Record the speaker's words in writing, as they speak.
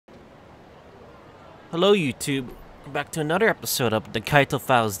Hello YouTube, back to another episode of the Kaito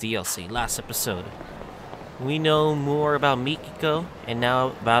Files DLC. Last episode, we know more about Mikiko and now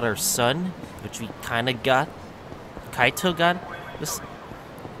about her son, which we kinda got. Kaito got this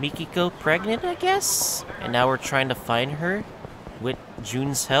Mikiko pregnant, I guess? And now we're trying to find her with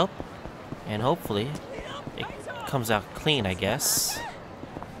Jun's help. And hopefully, it comes out clean, I guess.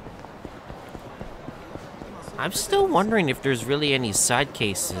 I'm still wondering if there's really any side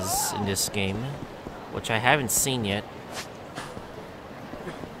cases in this game, which I haven't seen yet.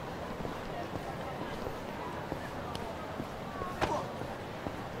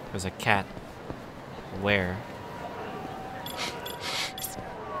 There's a cat. Where?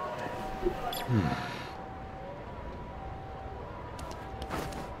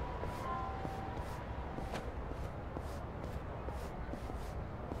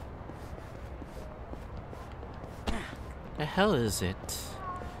 The hell is it?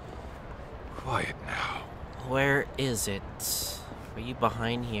 Quiet now. Where is it? Are you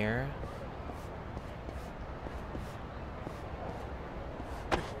behind here?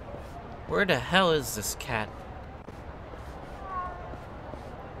 Where the hell is this cat?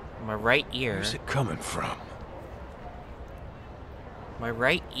 My right ear. Where's it coming from? My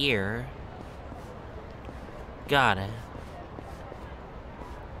right ear. Got it.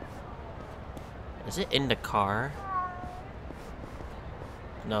 Is it in the car?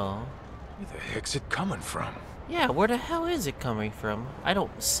 No. Where the heck's it coming from? Yeah, where the hell is it coming from? I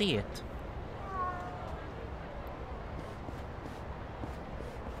don't see it.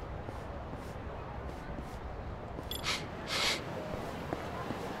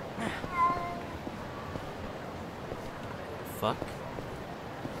 Fuck.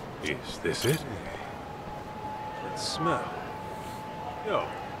 Is this it? Let's smell. Yo,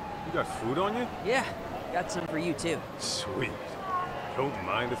 you got food on you? Yeah, got some for you too. Sweet. Don't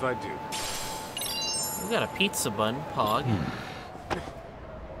mind if I do. We got a pizza bun, Pog.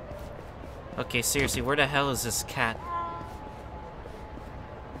 Okay, seriously, where the hell is this cat?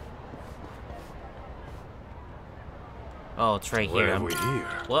 Oh, it's right What here. have we here?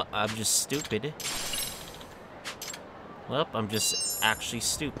 Well, I'm just stupid. Well, I'm just actually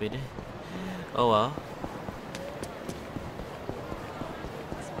stupid. Oh well.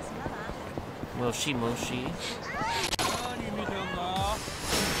 Moshi Moshi.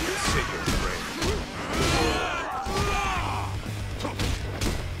 Sit your friend.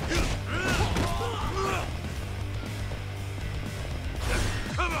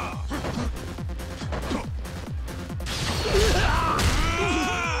 Come on!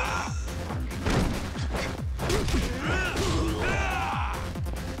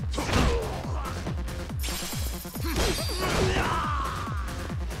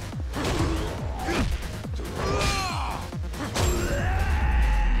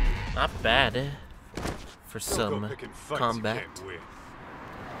 Not bad for Don't some go picking fights combat, you can't win.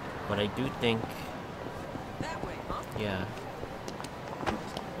 but I do think, That way, huh? yeah.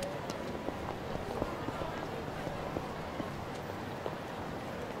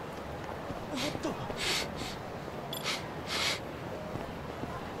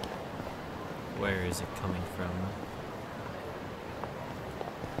 Where is it coming from?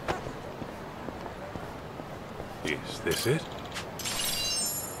 Is this it?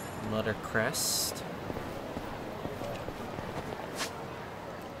 Another crest.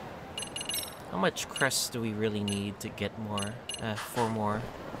 How much crests do we really need to get more? 4 more.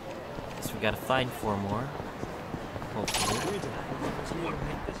 Guess we gotta find 4 more. Hopefully.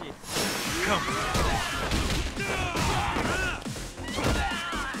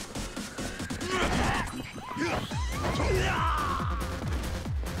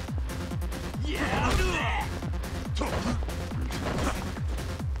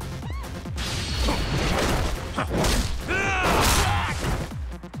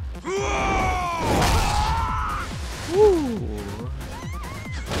 Woo!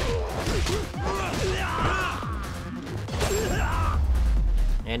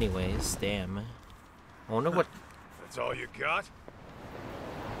 Anyways, damn. I wonder what. That's all you got?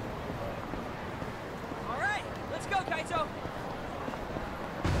 All right, let's go, Kaito.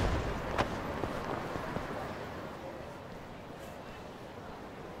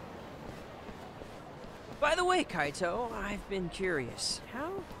 By the way, Kaito, I've been curious.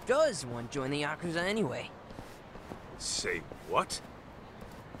 How does one join the Yakuza anyway? Say what?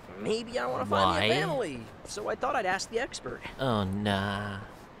 Maybe I want to find Why? me a family, so I thought I'd ask the expert. Oh, nah.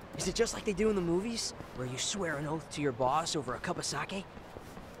 Is it just like they do in the movies, where you swear an oath to your boss over a cup of sake?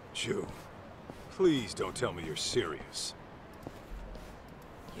 June, please don't tell me you're serious.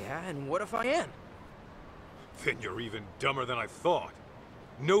 Yeah, and what if I am? Then you're even dumber than I thought.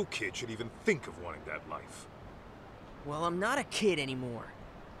 No kid should even think of wanting that life. Well, I'm not a kid anymore.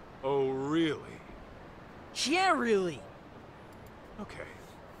 Oh, really? Yeah, really. Okay.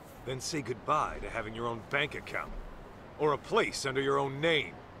 Then say goodbye to having your own bank account. Or a place under your own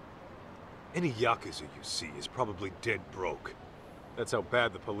name. Any Yakuza you see is probably dead broke. That's how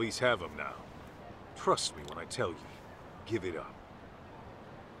bad the police have them now. Trust me when I tell you. Give it up.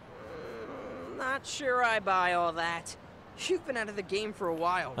 Not sure I buy all that. You've been out of the game for a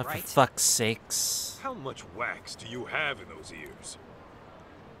while, Oh, for right? fuck's sakes. How much wax do you have in those ears?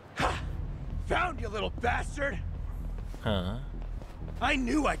 Found you, little bastard! Huh? I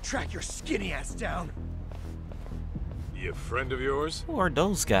knew I'd track your skinny ass down. He a friend of yours? Who are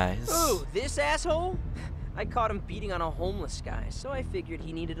those guys? Ooh, this asshole? I caught him beating on a homeless guy, so I figured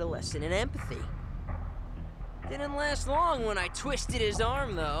he needed a lesson in empathy. Didn't last long when I twisted his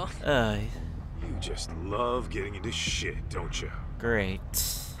arm, though. You just love getting into shit, don't you? Great.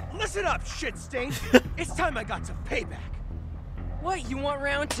 Listen up, shit stain. It's time I got some payback. What, you want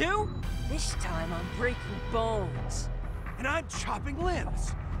round two? This time I'm breaking bones. And I'm chopping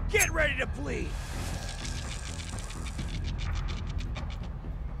limbs. Get ready to bleed.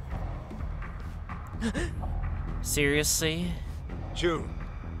 Seriously? June,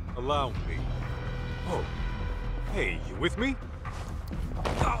 allow me. Oh, hey, you with me?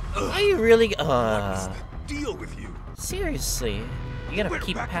 Are you really? What is the deal with you? Seriously? You gonna Better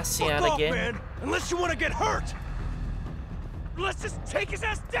keep back the passing fuck out off, again? man, unless you want to get hurt. Let's just take his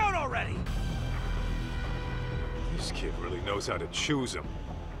ass down already. This kid really knows how to choose him.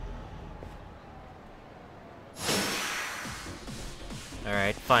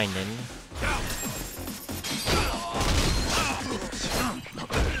 Alright, finding.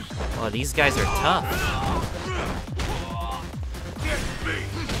 Oh, these guys are tough.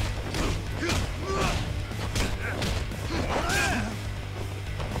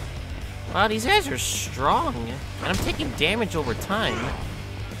 Wow, these guys are strong. And I'm taking damage over time.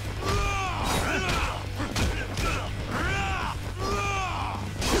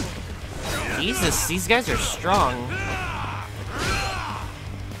 Jesus, these guys are strong.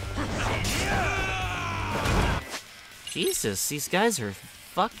 Jesus, these guys are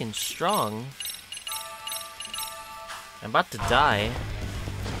fucking strong. I'm about to die.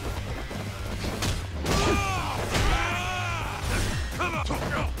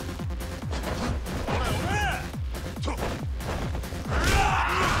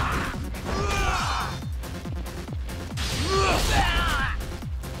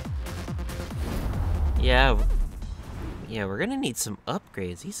 Yeah, we're gonna need some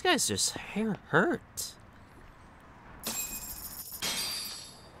upgrades. These guys just hurt.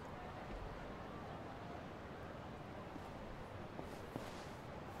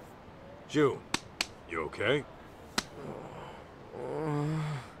 June, you okay?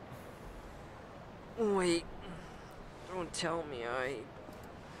 Wait. Don't tell me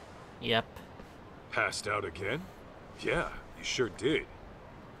Yep. Passed out again? Yeah, you sure did.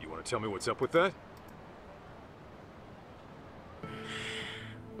 You want to tell me what's up with that?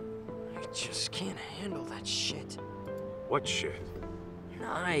 I just can't handle that shit. What shit?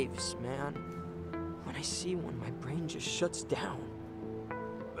 Knives, man. When I see one, my brain just shuts down.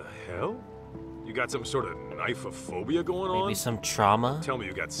 The hell? You got some sort of knife-phobia going on? Maybe some trauma? Tell me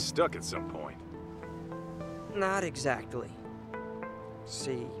you got stuck at some point. Not exactly.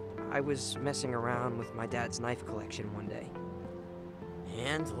 See, I was messing around with my dad's knife collection one day.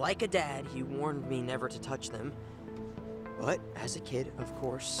 And like a dad, he warned me never to touch them. But as a kid, of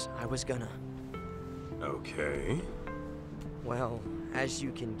course, I was gonna. Okay. Well, as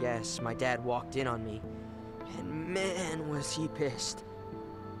you can guess, my dad walked in on me. And man, was he pissed.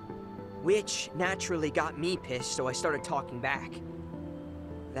 Which naturally got me pissed, so I started talking back.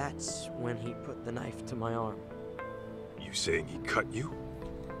 That's when he put the knife to my arm. You saying he cut you?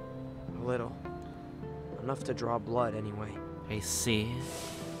 A little. Enough to draw blood, anyway. I see.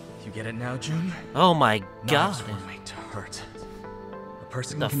 You get it now, June? Oh my god. Knives were made to hurt. A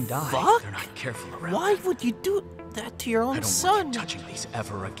person The can die fuck? if they're not careful around Why them. would you do that to your I own don't son? want you touching these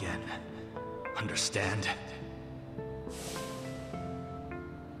ever again. Understand?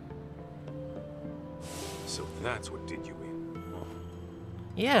 So that's what did you in.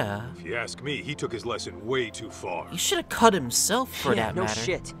 Yeah. If you ask me, he took his lesson way too far. He should have cut himself for Yeah, that no matter.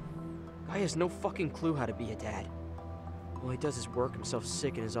 shit. Guy has no fucking clue how to be a dad. All he does is work himself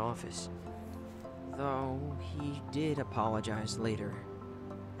sick in his office. Though, he did apologize later.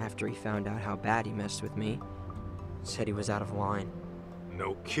 After he found out how bad he messed with me. Said he was out of line.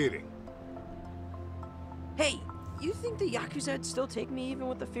 No kidding. Hey, you think the Yakuza'd still take me even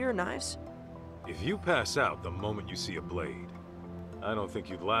with the fear of knives? If you pass out the moment you see a blade, I don't think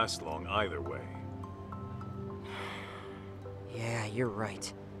you'd last long either way. Yeah, you're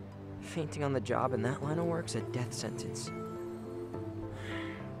right. Fainting on the job in that line of work's a death sentence.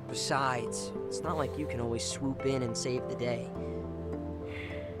 Besides, it's not like you can always swoop in and save the day.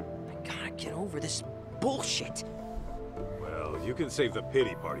 I gotta get over this bullshit. Well, you can save the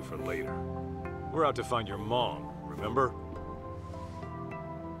pity party for later. We're out to find your mom, remember?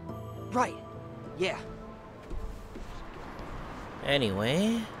 Right. Yeah.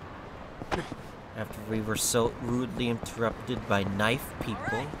 Anyway, after we were so rudely interrupted by knife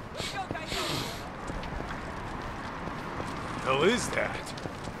people. Hell is that?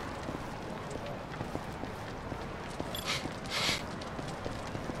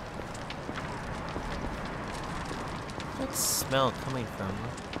 What's the smell coming from?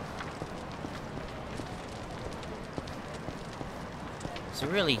 Is it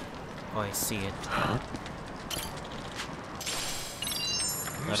really? Oh, I see it.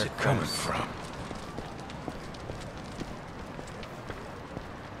 Where's it coming from?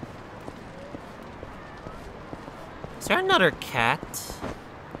 Is there another cat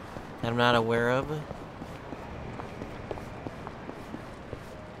that I'm not aware of?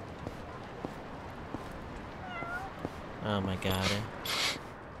 Oh my god.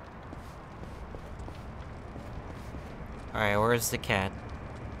 Alright, where's the cat?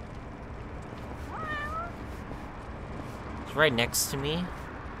 It's right next to me.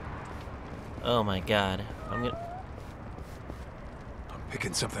 Oh my god. I'm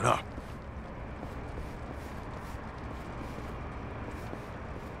picking something up.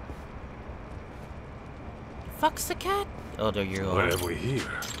 Fuck's the cat? Oh, there you are. What have we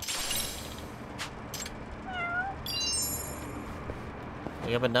here?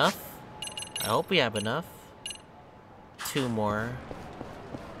 We have enough? I hope we have enough. 2 more.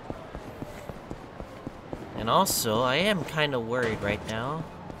 And also, I am kind of worried right now.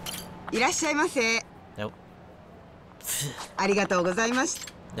 いらっしゃいませ。 That, ありがとうございます。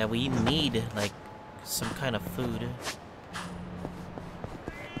 that we need, like, some kind of food.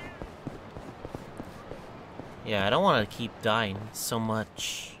 Yeah, I don't want to keep dying so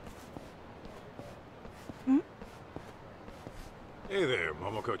much. Hey there,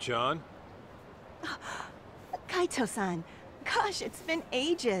 Momoko-chan. Kaito-san. Gosh, it's been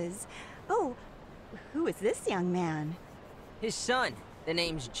ages. Oh, who is this young man? His son. The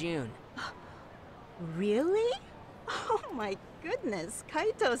name's June. Really? Oh my goodness,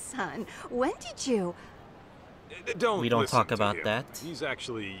 Kaito-san. When did you... Don't We don't listen talk to about him. that. He's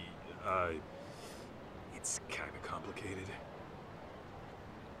actually, it's kind of complicated.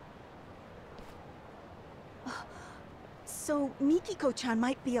 So Mikiko-chan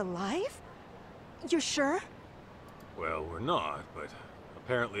might be alive? You're sure? Well, we're not, but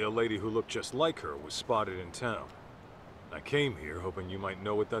apparently a lady who looked just like her was spotted in town. I came here hoping you might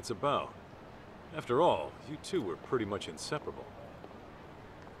know what that's about. After all, you two were pretty much inseparable.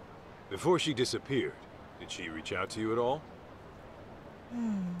 Before she disappeared, did she reach out to you at all?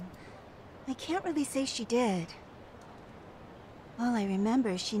 I can't really say she did. All I remember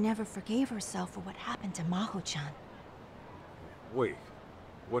is she never forgave herself for what happened to Maho-chan. Wait,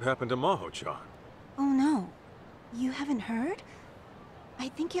 what happened to Maho-chan? Oh no, you haven't heard? I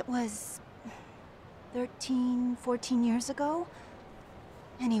think it was 13, 14 years ago?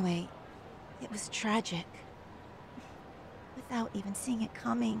 Anyway, it was tragic. Without even seeing it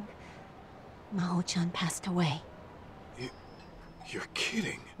coming, Maho-chan passed away. You're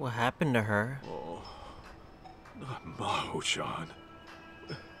kidding. What happened to her? Oh, not Maho-chan.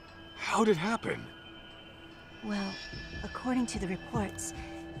 How'd it happen? Well, according to the reports,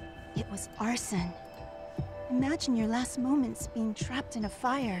 it was arson. Imagine your last moments being trapped in a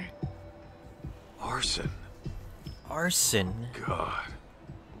fire. Arson? Arson? God,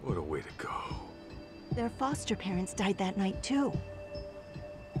 what a way to go. Their foster parents died that night too.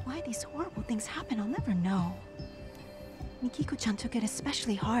 Why these horrible things happen, I'll never know. Mikiko-chan took it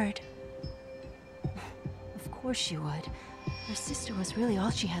especially hard. Of course she would. Her sister was really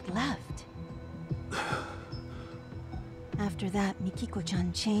all she had left. After that,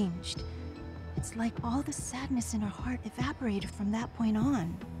 Mikiko-chan changed. It's like all the sadness in her heart evaporated from that point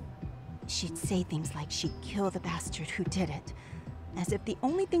on. She'd say things like she'd kill the bastard who did it, as if the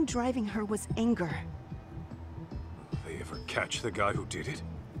only thing driving her was anger. They ever catch the guy who did it?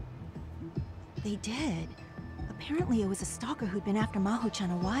 They did. Apparently it was a stalker who'd been after Maho-chan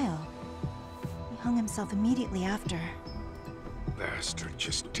a while. He hung himself immediately after. Bastard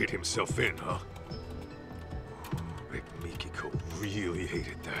just did himself in, huh? Bet Mikiko really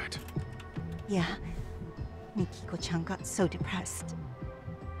hated that. Yeah, Mikiko-chan got so depressed.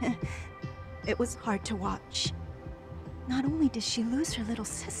 It was hard to watch. not only did she lose her little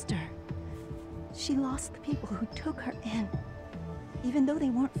sister, she lost the people who took her in. Even though they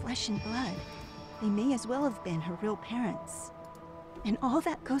weren't flesh and blood, they may as well have been her real parents. And all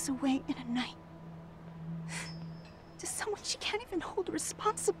that goes away in a night. To someone she can't even hold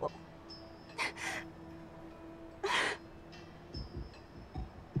responsible.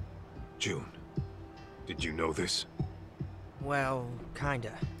 June, did you know this? Well,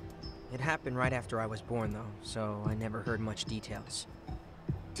 kinda. It happened right after I was born, though, so I never heard much details.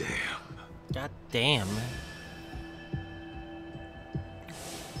 Damn. God damn.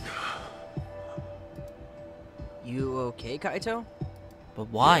 You okay, Kaito? But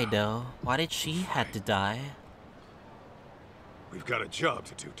why, though? Why did she have to die? We've got a job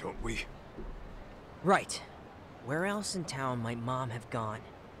to do, don't we? Right. Where else in town might Mom have gone?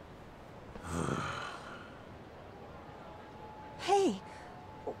 Hey,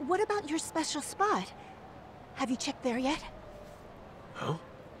 what about your special spot? Have you checked there yet? Huh?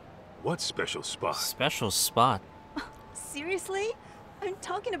 What special spot? Special spot. Seriously? I'm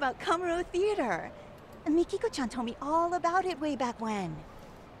talking about Kamuro Theater. Mikiko-chan told me all about it way back when.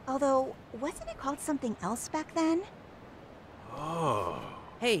 Although, wasn't it called something else back then? Oh.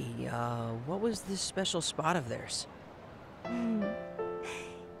 Hey, what was this special spot of theirs?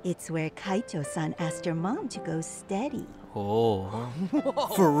 It's where Kaito-san asked your mom to go steady. Oh. Whoa,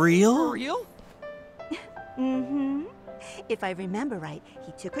 For real? For real? Mm-hmm. If I remember right,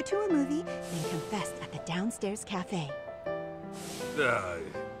 he took her to a movie, then confessed at the downstairs cafe.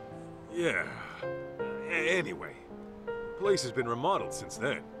 Yeah. Anyway, the place has been remodeled since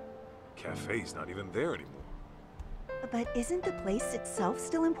then. Cafe's not even there anymore. But isn't the place itself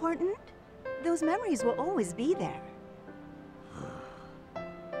still important? Those memories will always be there.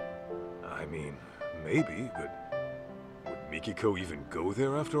 I mean, maybe, but would Mikiko even go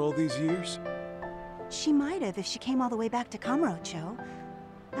there after all these years? She might have if she came all the way back to Kamurocho.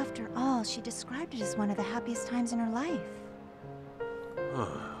 After all, she described it as one of the happiest times in her life. Huh.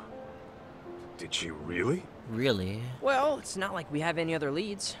 Did she really? Really? Well, it's not like we have any other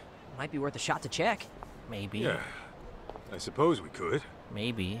leads. Might be worth a shot to check. Maybe. Yeah. I suppose we could.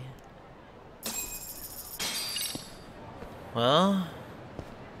 Maybe. Well.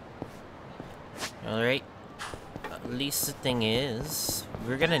 Alright. At least the thing is,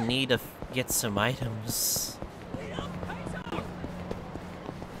 we're gonna need to get some items.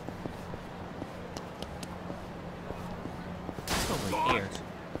 What's over here?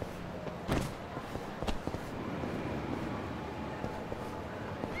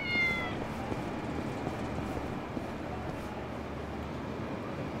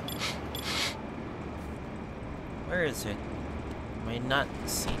 Where is it? Am I not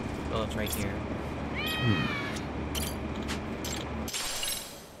seeing? Oh, it's right here.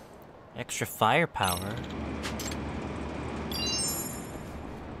 Extra firepower.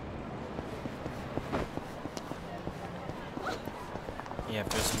 Yeah, if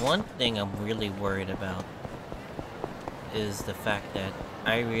there's one thing I'm really worried about is the fact that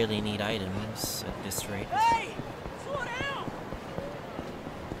I really need items at this rate. Hey! Slow down!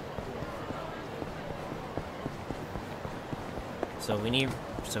 So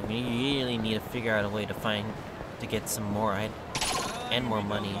we really need to figure out a way to get some more items and more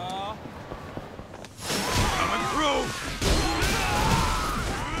money. Coming through!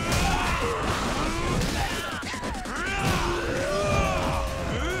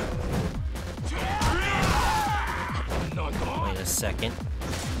 Wait a second.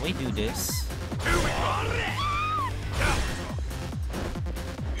 Can we do this?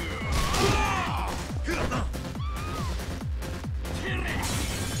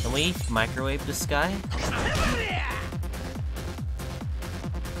 Can we microwave this guy?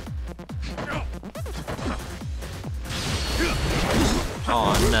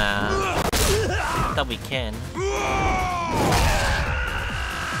 Oh nah. I thought we can.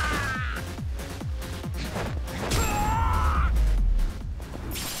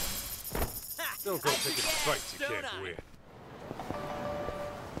 Don't go picking fights you can't win.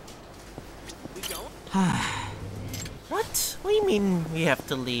 What? What do you mean we have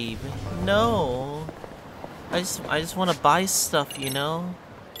to leave? No. I just want to buy stuff, you know?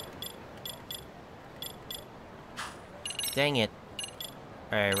 Dang it.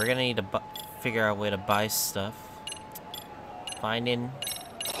 Alright, we're gonna need to figure out a way to buy stuff. Finding...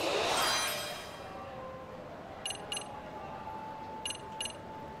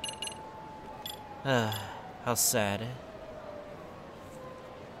 how sad.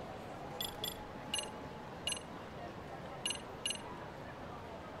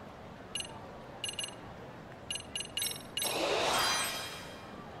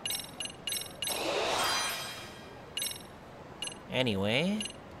 Anyway.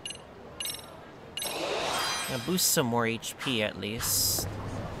 Gonna boost some more HP at least.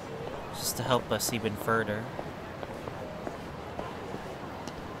 Just to help us even further.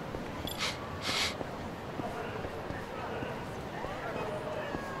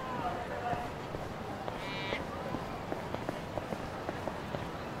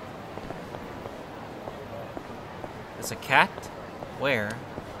 There's a cat? Where?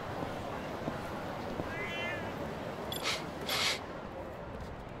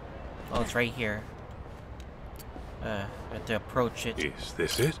 Oh, it's right here. I have to approach it. Is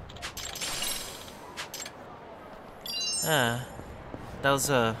this it? That was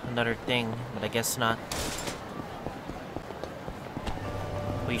another thing, but I guess not.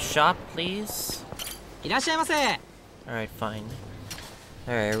 We shop, please? いらっしゃいませ。 Alright, fine.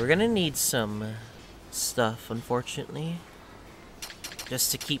 Alright, we're gonna need some stuff, unfortunately.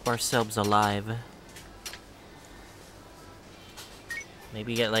 Just to keep ourselves alive.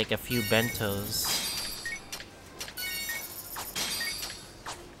 Maybe get like a few bentos.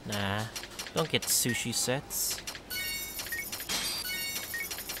 Nah, don't get sushi sets.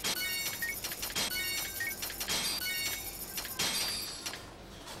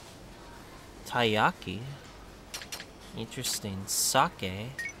 Taiyaki? Interesting.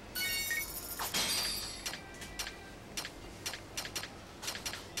 Sake?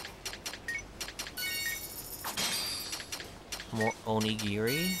 More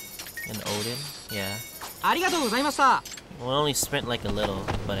onigiri and Odin? Yeah. ありがとうございました。 We only spent like a little,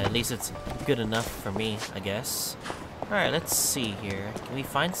 but at least it's good enough for me, I guess. Alright, let's see here. Can we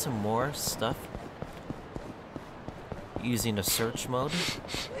find some more stuff? Using the search mode?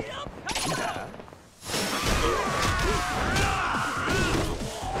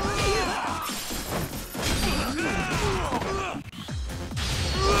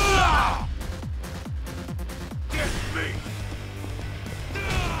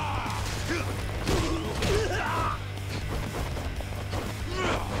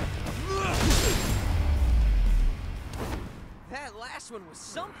 That last one was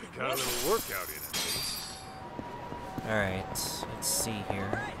something. Got a little workout in at least. Alright, let's see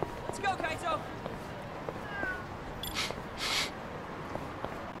here. Let's go, Kaito.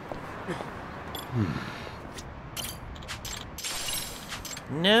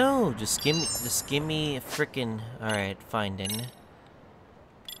 No, just give me a frickin'. Alright, finding.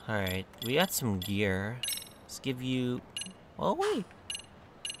 Alright, we got some gear. Let's give you. Oh wait.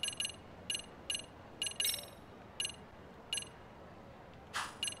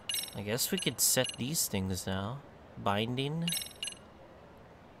 I guess we could set these things now. Binding.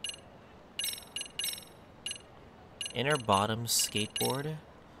 Inner bottom skateboard.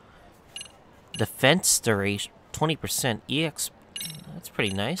 Defense duration 20%. EX. That's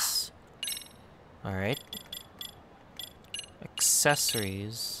pretty nice. Alright.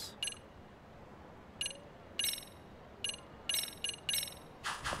 Accessories.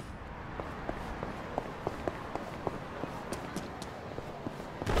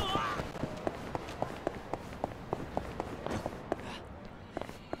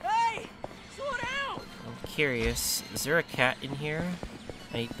 Hey! Slow down! I'm curious, is there a cat in here?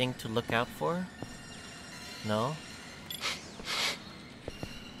 Anything to look out for? No?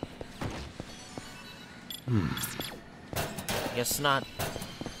 Guess not.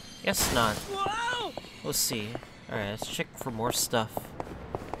 Guess not. Whoa! We'll see. Alright, let's check for more stuff.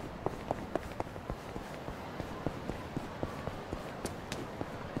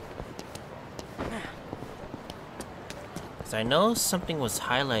 Cause I know something was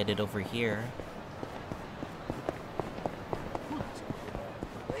highlighted over here.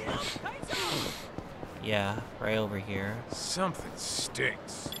 Yeah, right over here. Something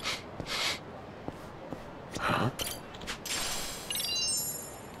stinks.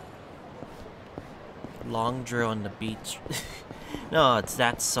 Long drill on the beach. No, it's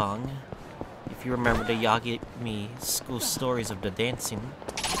that song. If you remember the Yagami school stories of the dancing.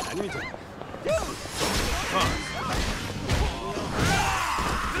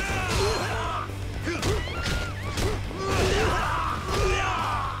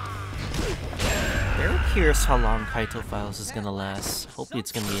 Very curious how long Kaito Files is gonna last. Hopefully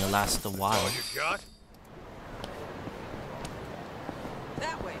it's gonna last a while. All you got?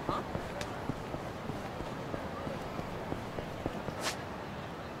 That way, huh?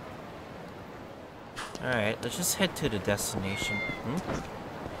 Alright, let's just head to the destination.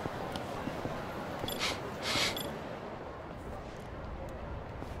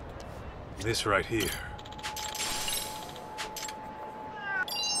 This right here.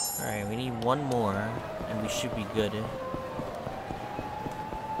 Alright, we need one more, and we should be good.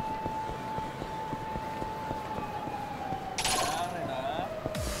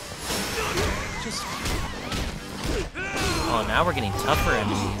 Just Oh, now we're getting tougher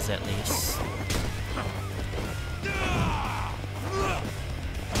enemies at least.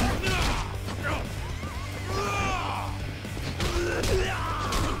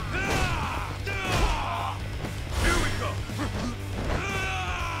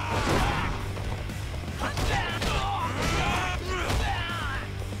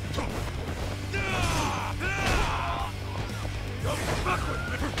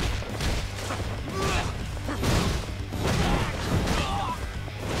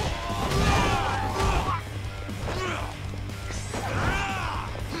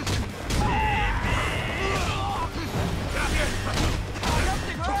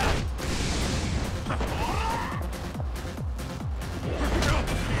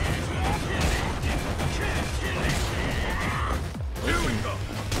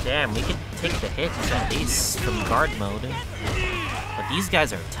 Damn, we can take the hits at least from guard mode. But these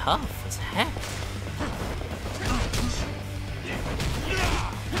guys are tough as heck.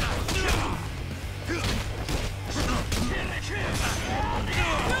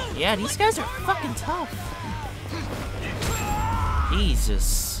 Yeah, these guys are fucking tough.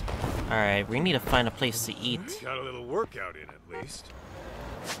 Jesus. Alright, we need to find a place to eat. Got a little workout in at least.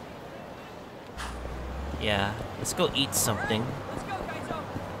 Yeah, let's go eat something.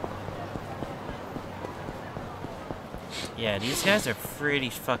 Yeah, these guys are pretty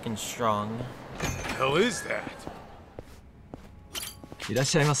fucking strong. The hell is that? いらっ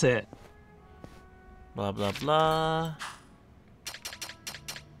しゃいませ。 Blah blah blah.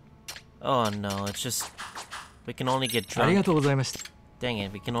 Oh no, it's just we can only get ありが drunk. とうございました。 Dang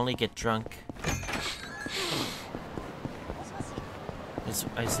it, we can only get drunk.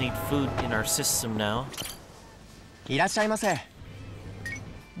 I just need food in our system now. いらっしゃいませ。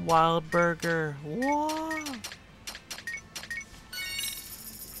 Wild burger. Whoa.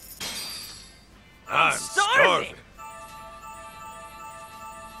 I'm starving.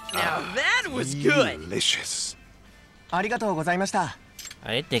 Now that was good! Delicious. ありがとうございました。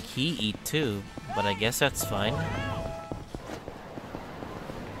 I didn't think he eat too, but I guess that's fine.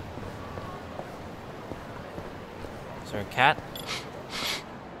 Is there a cat?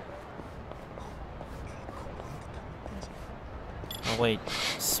 Oh wait,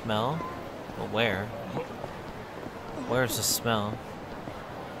 smell? But where? Where's the smell?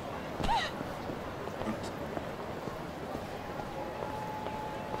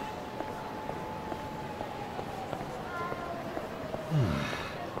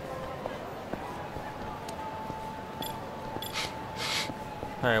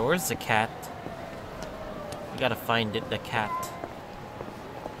 Alright, where's the cat? We gotta find it, the cat.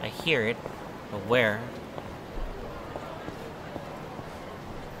 I hear it, but where?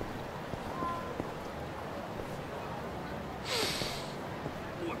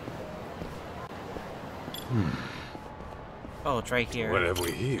 Oh, it's right here. What have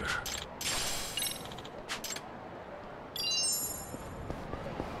we here?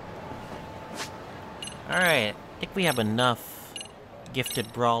 Alright, I think we have enough.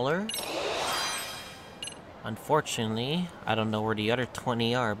 Gifted brawler. Unfortunately, I don't know where the other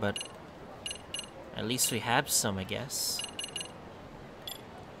 20 are, but at least we have some, I guess.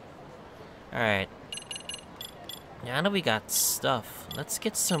 Alright. Now that we got stuff, let's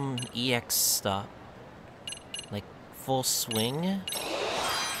get some EX stuff. Like, full swing.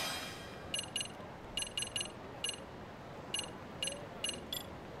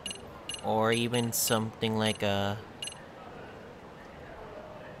 Or even something like a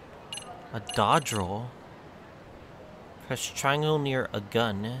dodge roll. Press triangle near a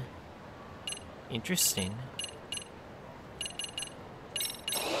gun. Interesting.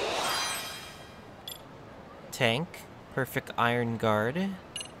 Tank, perfect iron guard,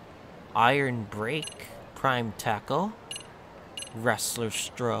 iron break, prime tackle, wrestler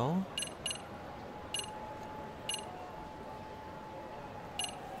stroll.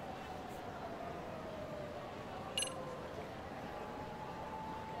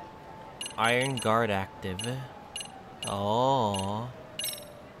 Iron guard active. Oh.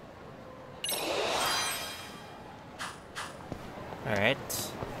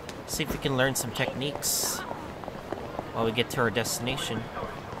 Alright. See if we can learn some techniques while we get to our destination.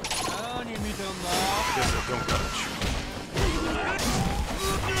 Guess I don't got a choice.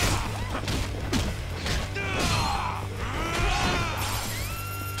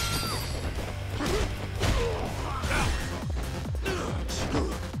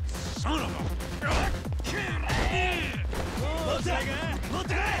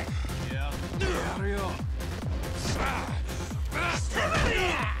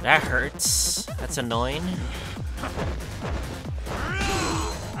 That hurts. That's annoying.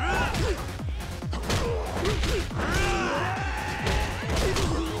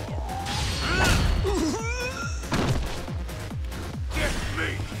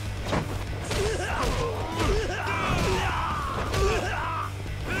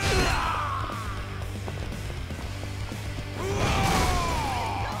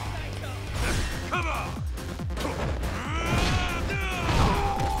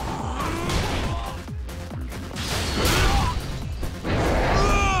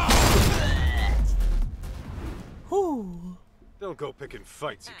 go picking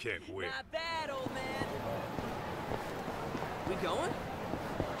fights you can't win. Not bad, old man. We going?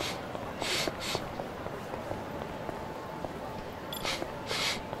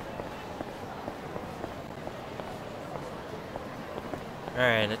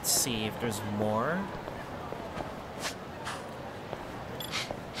 Alright, let's see if there's more.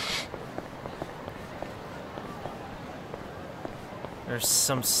 There's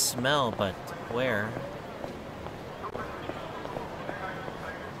some smell, but where?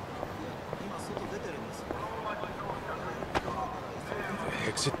 Where the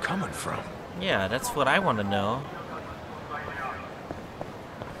heck's it coming from? Yeah, that's what I want to know.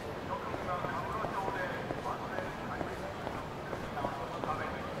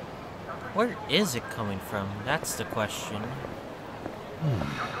 Where is it coming from? That's the question.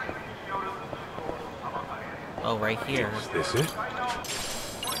 Oh, right here. Is this it?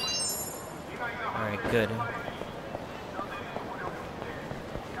 Alright, good.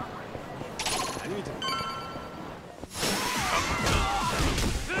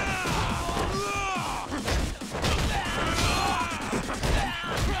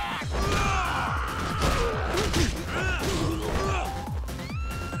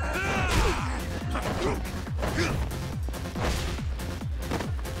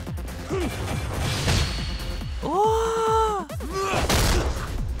 Oh!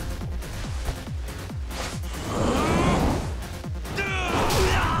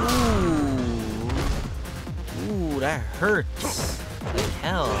 Ooh, that hurts. The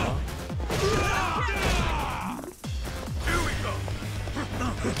hell.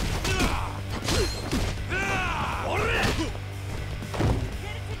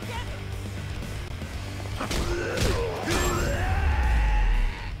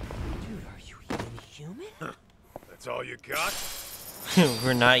 Dude, are you even human? That's all you got?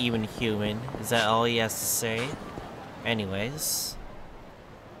 We're not even human. Is that all he has to say? Anyways.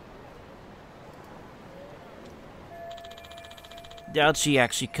 Doubt she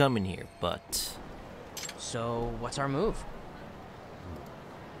actually coming here, but... So, what's our move?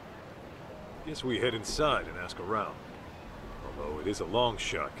 Guess we head inside and ask around. Although it is a long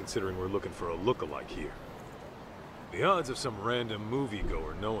shot considering we're looking for a look-alike here. The odds of some random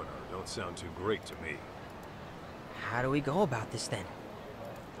moviegoer knowing her don't sound too great to me. How do we go about this then?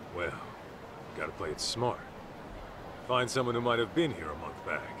 Well, gotta play it smart. Find someone who might have been here a month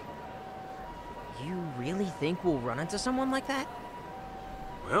back. You really think we'll run into someone like that?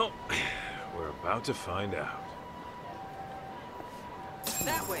 Well, we're about to find out.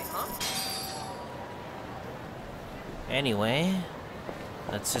 That way, huh? Anyway,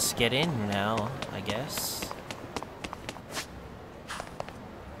 let's just get in now, I guess.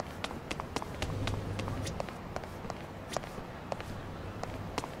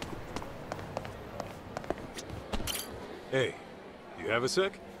 Hey, you have a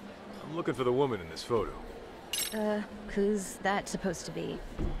sec? I'm looking for the woman in this photo. Who's that supposed to be?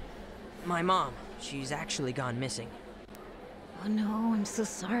 My mom. She's actually gone missing. Oh no, I'm so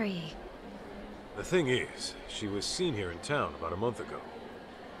sorry. The thing is, she was seen here in town about a month ago.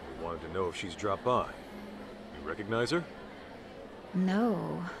 We wanted to know if she's dropped by. You recognize her?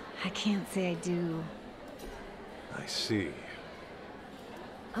 No, I can't say I do. I see.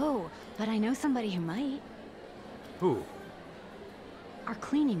 Oh, but I know somebody who might. Who? Our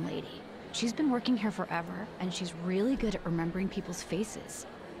cleaning lady. She's been working here forever, and she's really good at remembering people's faces.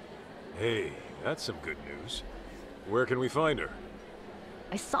 Hey, that's some good news. Where can we find her?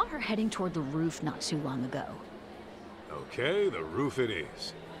 I saw her heading toward the roof not too long ago. Okay, the roof it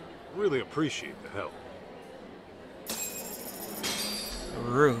is. Really appreciate the help.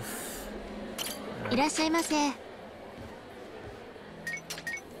 Roof. いらっしゃいませ。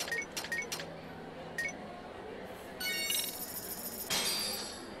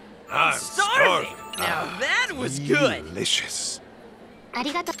 I'm starving! Now that was good! Delicious. あ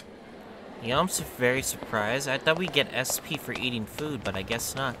りがとう。 You know, I'm very surprised. I thought we'd get SP for eating food, but I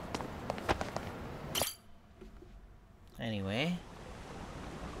guess not. Anyway.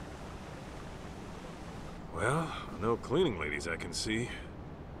 Well, no cleaning ladies I can see.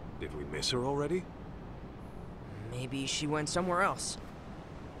 Did we miss her already? Maybe she went somewhere else.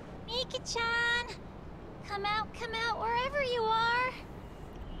 Miki-chan! Come out, wherever you are.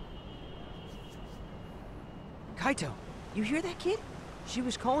 Kaito, you hear that kid? She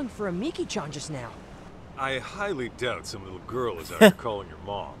was calling for a Miki-chan just now. I highly doubt some little girl is out here calling your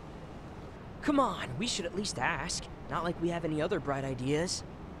mom. Come on, we should at least ask. Not like we have any other bright ideas.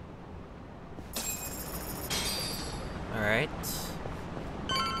 Alright.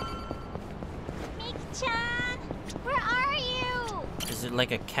 Miki-chan! Where are you? Is it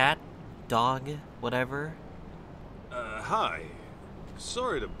like a cat, dog, whatever? Hi.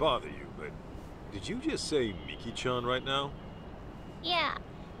 Sorry to bother you, but did you just say Miki-chan right now? Yeah,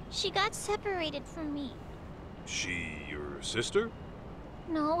 she got separated from me. She your sister?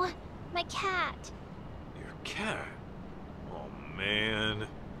 No, my cat. Your cat? Oh, man.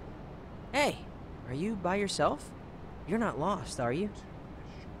 Hey, are you by yourself? You're not lost, are you?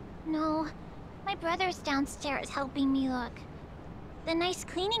 No, my brother's downstairs helping me look. The nice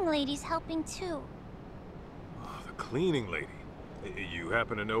cleaning lady's helping too. Oh, the cleaning lady. You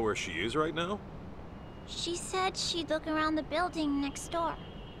happen to know where she is right now? She said she'd look around the building next door.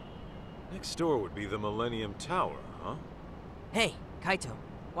 Next door would be the Millennium Tower, huh? Hey, Kaito,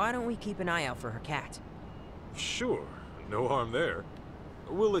 why don't we keep an eye out for her cat? Sure, no harm there.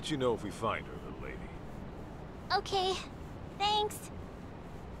 We'll let you know if we find her, little lady. Okay, thanks.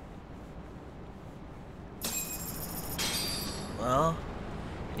 Well,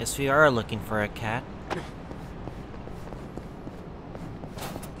 guess we are looking for a cat.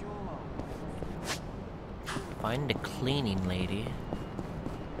 Find the cleaning lady.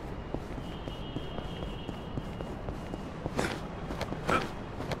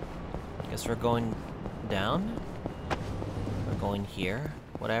 Guess we're going down? We're going here,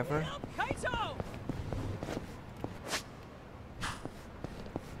 whatever. Kaito!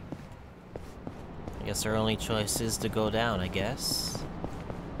 I guess our only choice is to go down, I guess.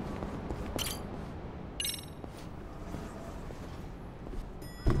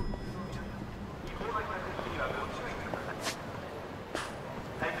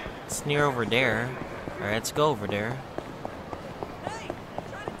 It's near over there. Alright, let's go over there. Hey!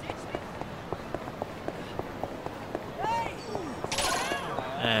 Trying to ditch me? Hey!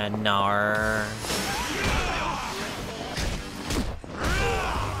 And nar.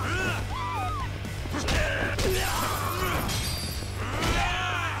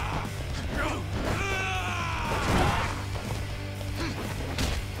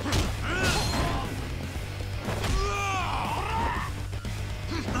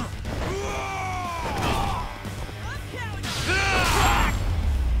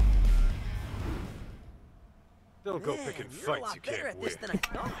 Don't go picking fights you can't win.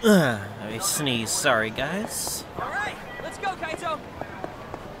 I sneeze. Sorry, guys. Alright, let's go, Kaito!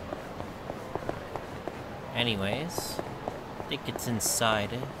 Anyways, I think it's inside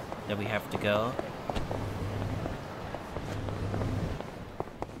that we have to go.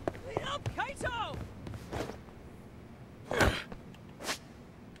 Wait up, Kaito!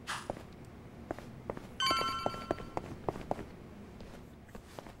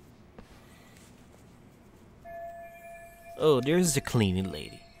 Oh, there's the cleaning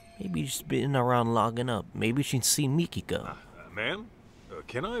lady. Maybe she's been around logging up. Maybe she's seen Mikiko. Ma'am?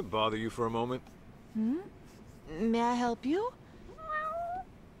 Can I bother you for a moment? May I help you?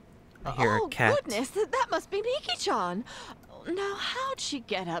 I hear a cat. Oh, goodness, that must be Miki-chan. Now, how'd she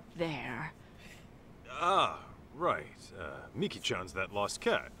get up there? Ah, right. Miki-chan's that lost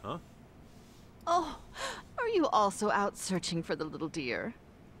cat, huh? Oh, are you also out searching for the little deer?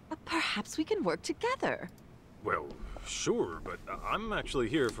 Perhaps we can work together. Well, sure, but I'm actually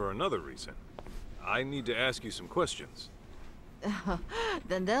here for another reason. I need to ask you some questions.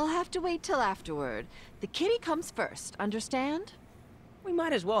 Then they'll have to wait till afterward. The kitty comes first, understand? We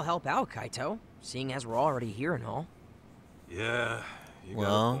might as well help out, Kaito, seeing as we're already here and all. Yeah, you got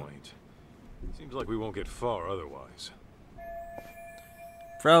Well. a point. Seems like we won't get far otherwise.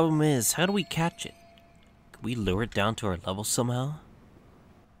 Problem is, how do we catch it? Could we lure it down to our level somehow?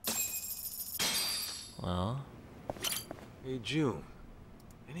 Well, Hey, June.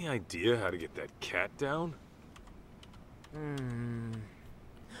 Any idea how to get that cat down?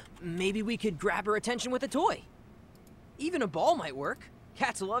 Maybe we could grab her attention with a toy. Even a ball might work.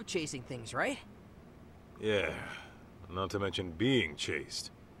 Cats love chasing things, right? Yeah, not to mention being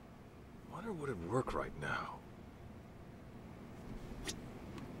chased. Wonder would it work right now?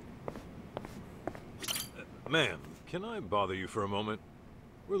 Ma'am, can I bother you for a moment?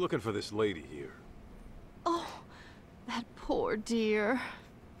 We're looking for this lady here. Oh, that poor dear.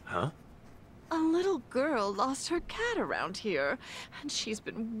 Huh? A little girl lost her cat around here, and she's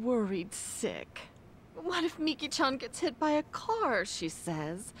been worried sick. What if Miki-chan gets hit by a car, she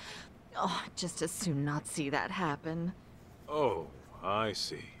says. Oh, I'd just as soon not see that happen. Oh, I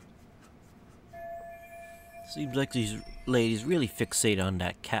see. seems like these ladies really fixate on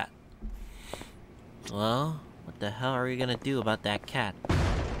that cat. Well, what the hell are we gonna do about that cat?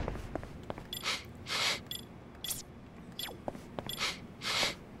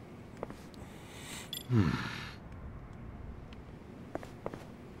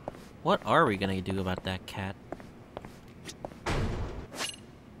 What are we gonna do about that cat?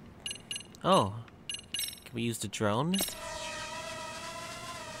 Oh, can we use the drone?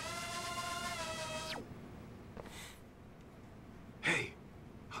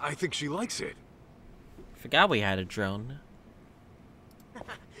 I think she likes it. Forgot we had a drone.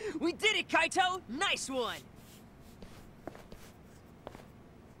 We did it, Kaito! Nice one!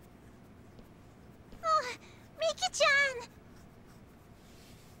 Oh, Miki-chan!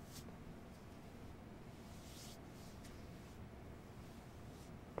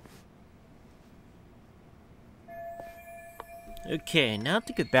 Okay, now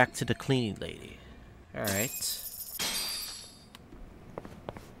to get back to the cleaning lady. Alright.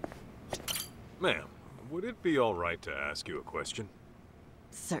 Ma'am, would it be all right to ask you a question?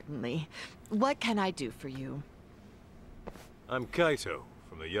 Certainly. What can I do for you? I'm Kaito,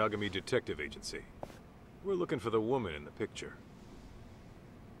 from the Yagami Detective Agency. We're looking for the woman in the picture.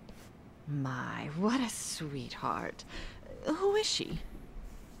 My, what a sweetheart. Who is she?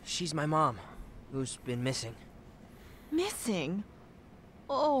 She's my mom, who's been missing. Missing?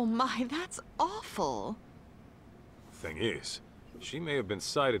 Oh my, that's awful. Thing is, she may have been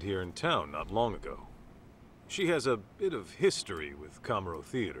sighted here in town not long ago. She has a bit of history with Kamuro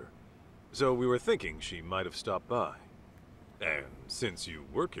Theater, so we were thinking she might have stopped by. And since you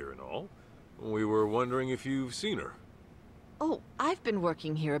work here and all, we were wondering if you've seen her. Oh, I've been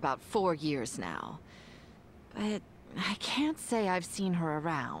working here about 4 years now. But I can't say I've seen her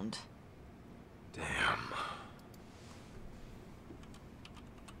around. Damn.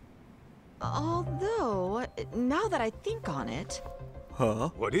 Although, now that I think on it... Huh?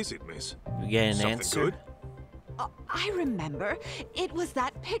 What is it, miss? We get an Something answer? good? I remember. It was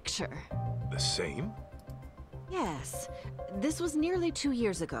that picture. The same? Yes. This was nearly 2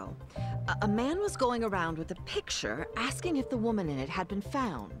 years ago. A man was going around with a picture asking if the woman in it had been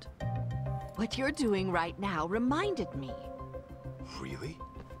found. What you're doing right now reminded me. Really?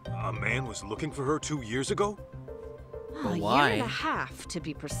 A man was looking for her 2 years ago? But A why? year and a half, to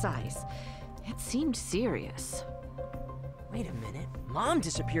be precise. It seemed serious. Wait a minute. Mom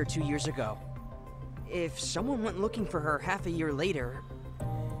disappeared 2 years ago. If someone went looking for her half a year later...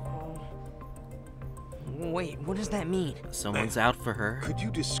 Wait, what does that mean? Someone's out for her. Could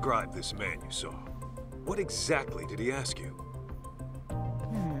you describe this man you saw? What exactly did he ask you?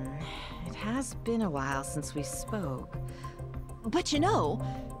 It has been a while since we spoke. But you know,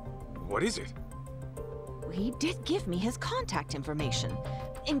 What is it? he did give me his contact information,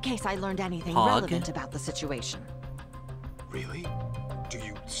 in case I learned anything Hog? relevant about the situation. Really? Do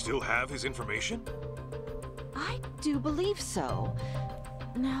you still have his information? I do believe so.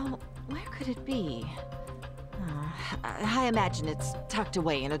 Now, where could it be? I imagine it's tucked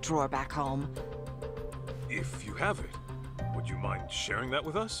away in a drawer back home. If you have it, would you mind sharing that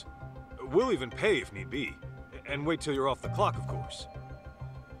with us? We'll even pay if need be. And wait till you're off the clock, of course.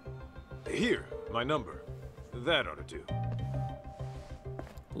 Here, my number. That ought to do.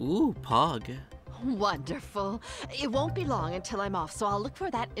 Ooh, Pog. Wonderful. It won't be long until I'm off, so I'll look for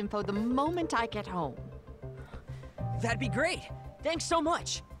that info the moment I get home. That'd be great. Thanks so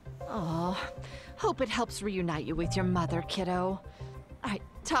much. Oh, hope it helps reunite you with your mother, kiddo. All right,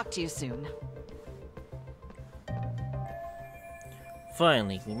 talk to you soon.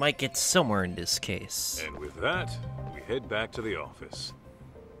 Finally, we might get somewhere in this case. And with that, we head back to the office.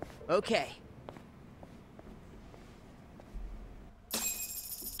 Okay.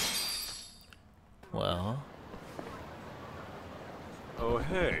 Well. Oh,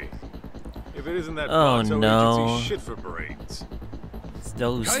 hey. If it isn't that Oh, Bonzo no. agency shit for brains. It's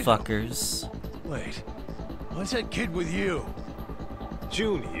those Kaito. fuckers. Wait, what's that kid with you?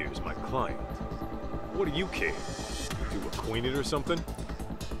 June here's my client. What do you care? You two acquainted or something?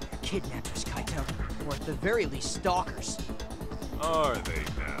 Kidnappers, Kaito. Or at the very least, stalkers. Are they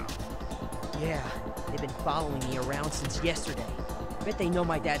now? Yeah, they've been following me around since yesterday. Bet they know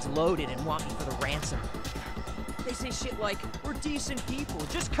my dad's loaded and want me for the ransom. They say shit like, we're decent people,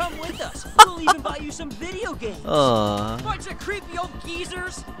 just come with us. We'll even buy you some video games. Bunch of creepy old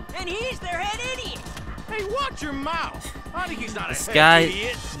geezers, and he's their head idiot. Hey, watch your mouth. I think he's not This a guy, head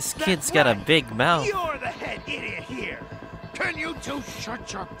idiot. this That's kid's got a right. big mouth. You're the head idiot here. Can you two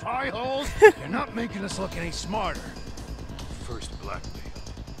shut your pie holes? You're not making us look any smarter. First blackmail,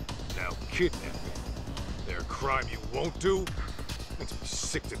 now kidnapping. They're a crime you won't do? Makes me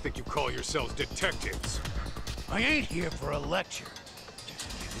sick to think you call yourselves detectives. I ain't here for a lecture. Just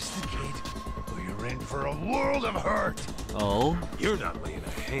give us the kid, or you're in for a world of hurt. Oh? You're not laying a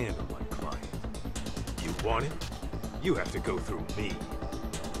hand on my client. You want him? You have to go through me.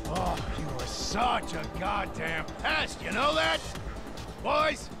 Oh, you are such a goddamn pest, you know that?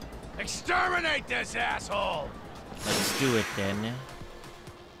 Boys, exterminate this asshole! Let's do it then.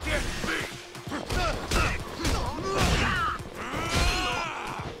 Get me!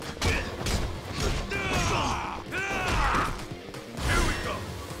 Here we go!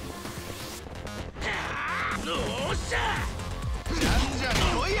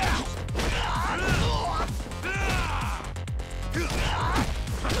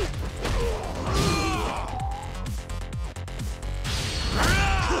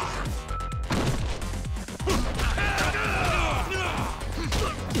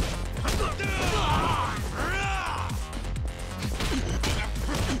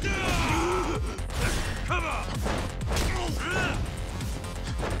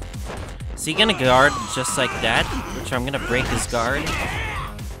 Is he gonna guard just like that? Which I'm gonna break his guard.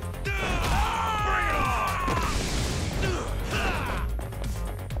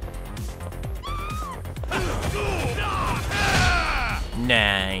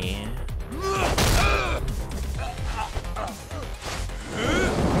 Nah.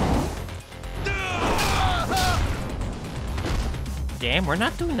 Damn, we're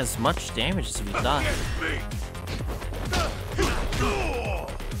not doing as much damage as we thought.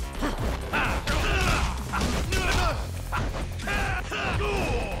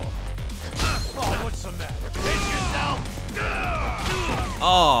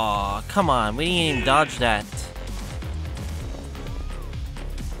 Oh, come on, we didn't even dodge that.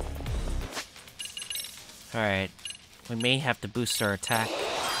 Alright, we may have to boost our attack.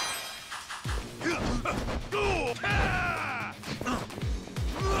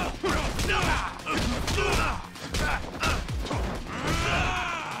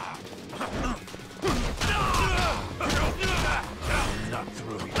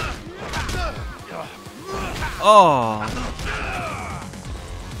 Oh.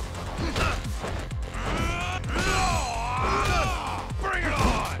 Bring it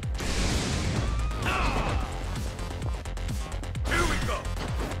on! Here we go!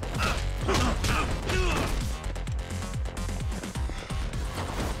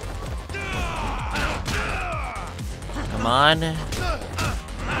 Come on.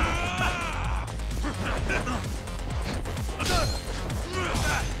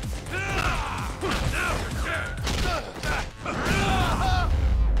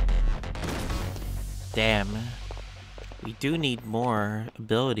 Damn. We do need more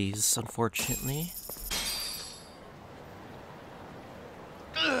abilities, unfortunately.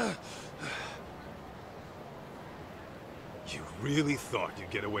 You really thought you'd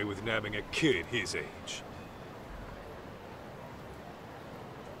get away with nabbing a kid his age?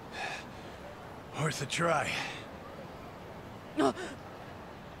 Worth a try.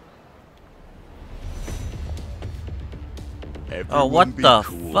 Oh, what the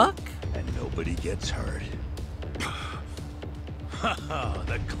fuck? And nobody gets hurt.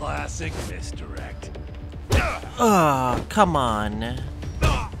 The classic misdirect. Oh, come on.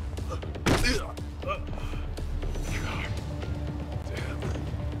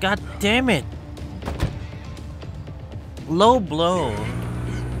 God damn it. Low blow.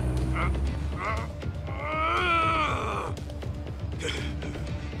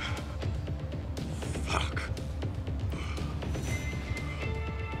 Fuck.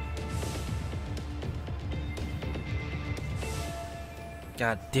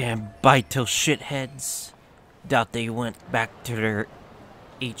 Goddamn Baito shitheads. Doubt they went back to their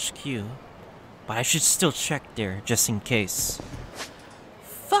HQ. But I should still check there, just in case.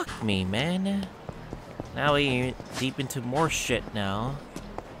 Fuck me, man. Now we're deep into more shit now.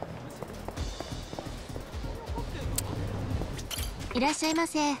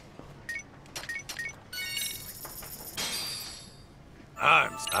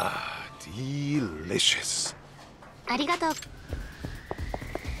 Delicious.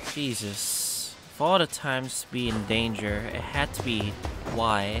 Jesus. For all the times to be in danger, it had to be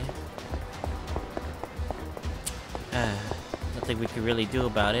why. Nothing we could really do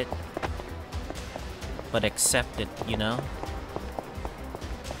about it. But accept it, you know?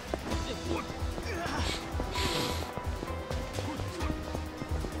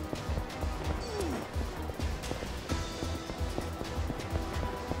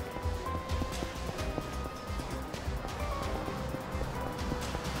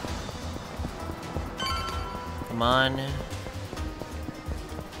 Come on.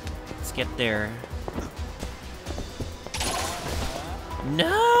 Let's get there.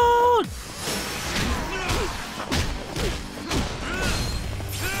 No!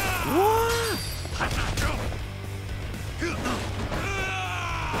 What?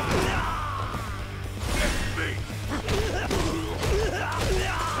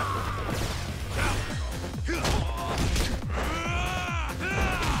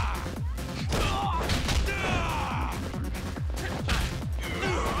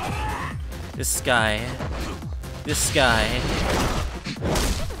 This guy. This guy.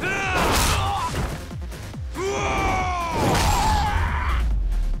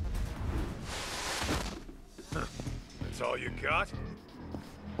 That's all you got?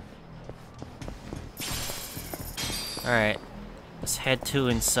 Alright. Let's head to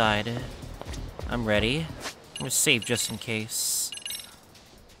inside. I'm ready. I'm gonna save just in case.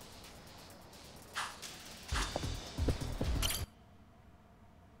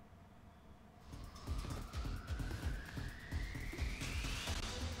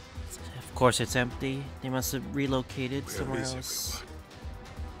 Of course it's empty. They must have relocated somewhere else.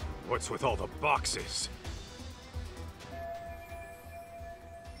 What's with all the boxes?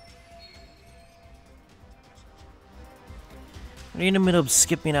 Are you in the middle of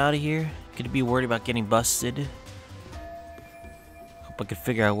skipping out of here? Could you be worried about getting busted? Hope I could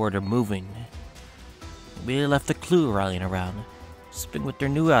figure out where they're moving. Maybe they left a clue rallying around. Spin with their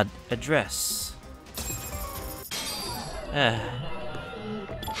new address.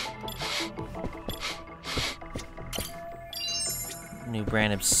 New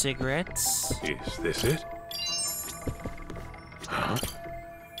brand of cigarettes. Is this it? Huh?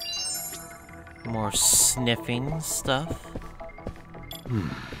 More sniffing stuff.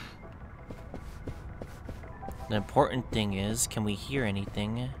 The important thing is, can we hear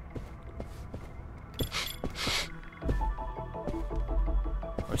anything?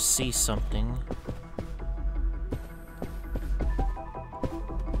 Or see something?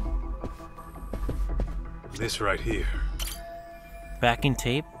 This right here. Backing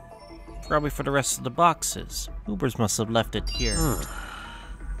tape? Probably for the rest of the boxes. Ubers must have left it here.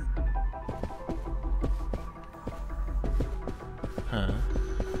 Huh.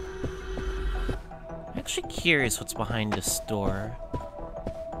 I'm actually curious what's behind this door.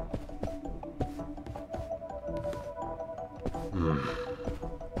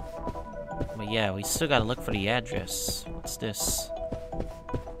 But yeah, we still gotta look for the address. What's this?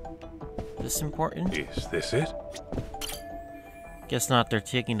 Is this important? Is this it? Guess not, they're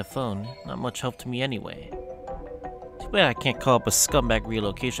taking the phone. Not much help to me anyway. Too bad I can't call up a scumbag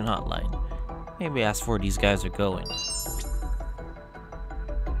relocation hotline. Maybe ask where these guys are going.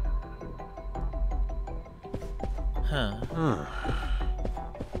 Huh.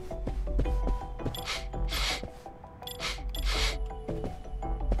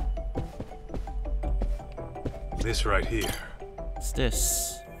 This right here. What's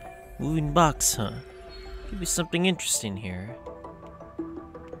this? Moving box, huh? Could be something interesting here.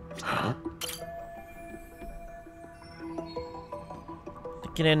 Huh?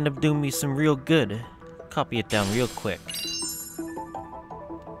 It can end up doing me some real good. Copy it down real quick.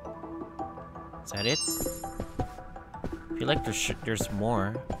 Is that it? I feel like there's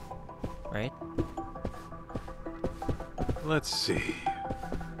more, right? Let's see.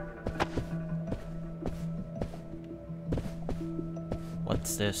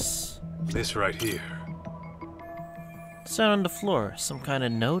 What's this? This right here. What's that on the floor? Some kind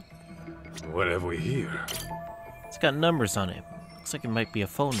of note? What have we here? It's got numbers on it. Looks like it might be a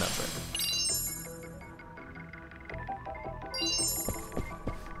phone number.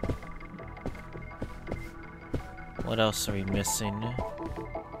 What else are we missing?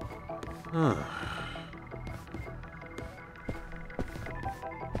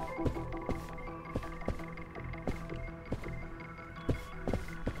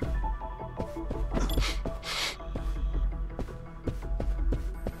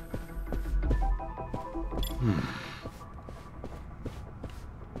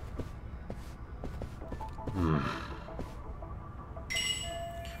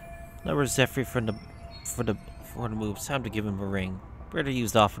 Numbers Zephyr for the move. Time to give him a ring. Better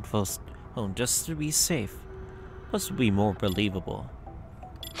use the TheOffOne phone just to be safe. Plus will be more believable.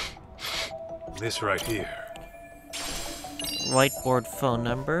 This right here. Whiteboard phone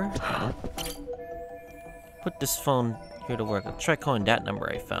number. Put this phone here to work. I'll try calling that number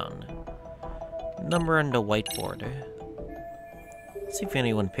I found. Number on the whiteboard. See if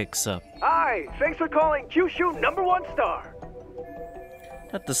anyone picks up. Hi, thanks for calling Kyushu #1 star.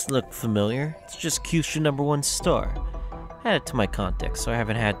 That does look familiar. It's just Kyushu #1 star. Add it to my contacts, so I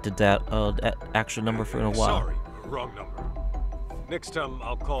haven't had to that actual number for a while. Sorry, wrong number. Next time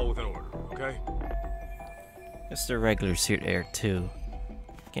I'll call with an order, okay? Guess there are regulars here there too.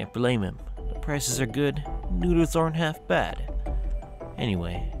 Can't blame him. The prices are good, noodles aren't half bad.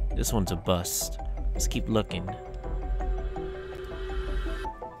 Anyway, this one's a bust. Let's keep looking.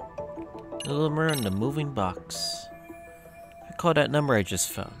 The number in the moving box. I call that number I just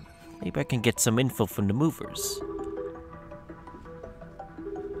found. Maybe I can get some info from the movers.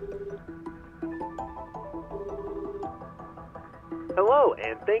 Hello,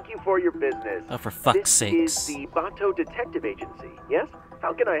 and thank you for your business. Oh, for fuck's sakes. This is the Bato Detective Agency, yes?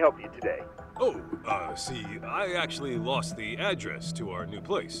 How can I help you today? See, I actually lost the address to our new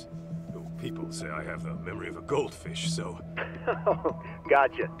place. People say I have the memory of a goldfish, so...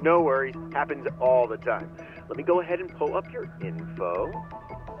 Gotcha. No worries. Happens all the time. Let me go ahead and pull up your info.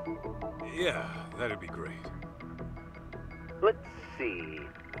 Yeah, that'd be great. Let's see.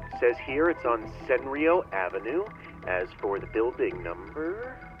 Says here it's on Senryo Avenue. As for the building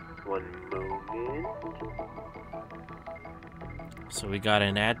number... One moment... So we got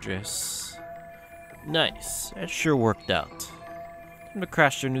an address. Nice. That sure worked out. I'm gonna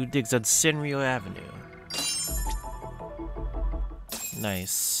crash their new digs on Senryo Avenue.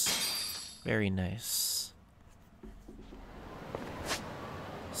 Nice. Very nice.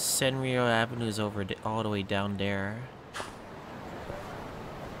 Senryo Avenue is over all the way down there.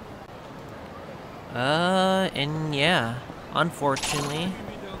 And yeah, unfortunately,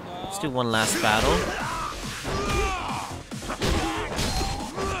 let's do one last battle.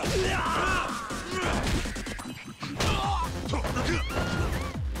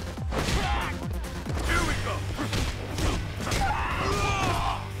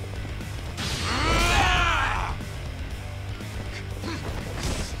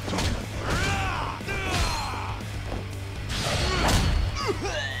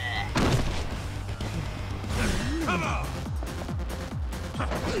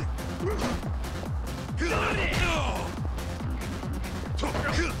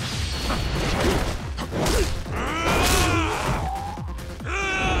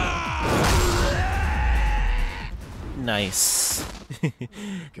 Nice.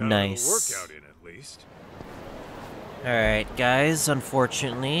 Nice. Workout in at least. Alright, guys,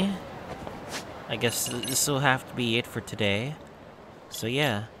 unfortunately, I guess this will have to be it for today. So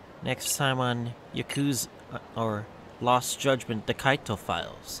yeah, next time on Yakuza or Lost Judgment, the Kaito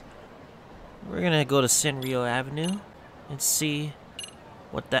Files, we're gonna go to Senryo Avenue and see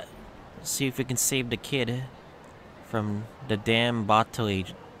see if we can save the kid from the damn Bato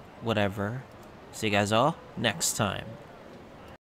agent, whatever. See you guys all next time.